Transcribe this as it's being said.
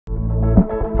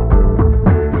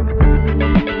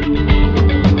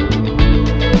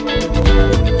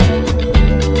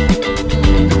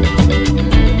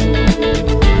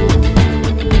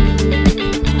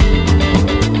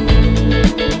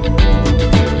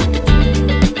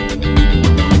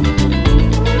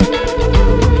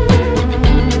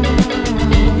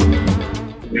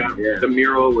The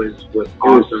mural was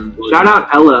awesome. Shout out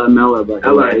Mella, by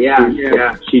the way.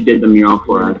 Yeah. She did the mural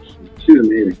for us. She was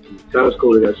amazing. So that was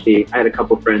cool to go see. I had a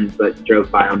couple friends that drove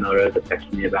by on moto that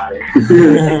texted me about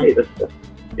it.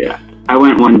 Yeah. I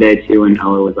went one day too when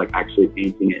Ella was like actually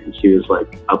painting it, and she was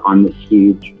like up on this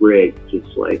huge rig,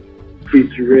 just like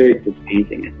feature rig, just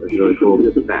painting it. It was really cool.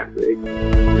 It was a fat rig.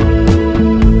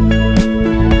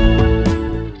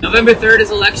 November 3rd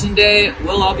is election day.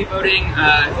 We'll all be voting.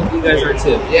 I hope you guys are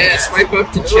too. Yeah, swipe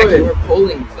up to check your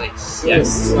polling place.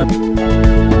 Yes.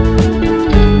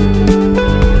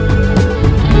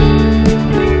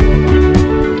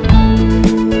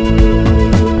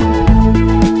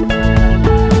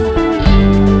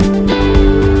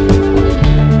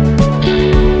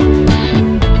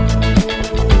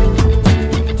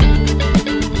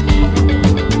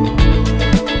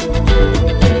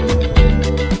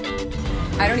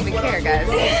 I don't even care, guys.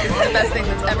 This is the best thing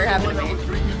that's ever happened to me.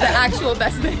 The actual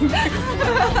best thing.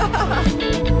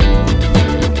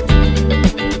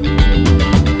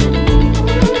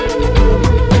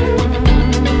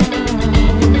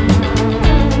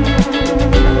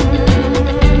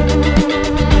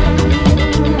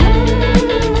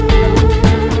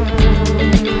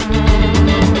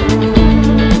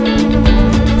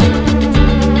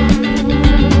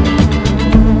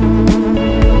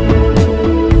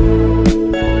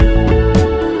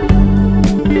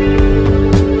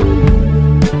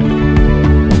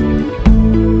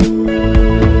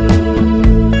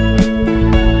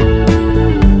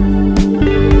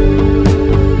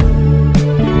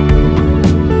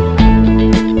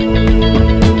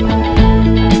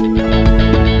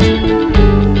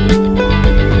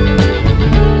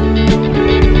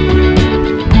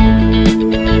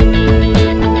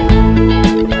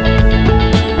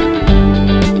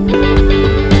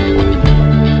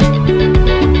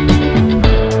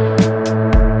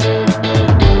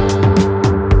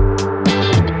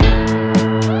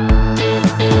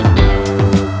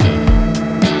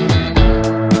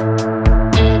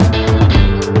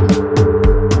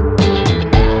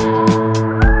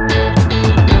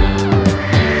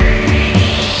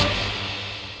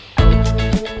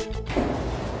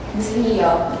 This is me,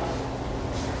 y'all.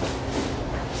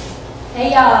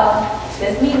 Hey, y'all.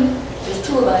 That's me. There's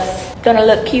two of us. Gonna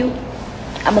look cute.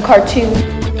 I'm a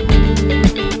cartoon.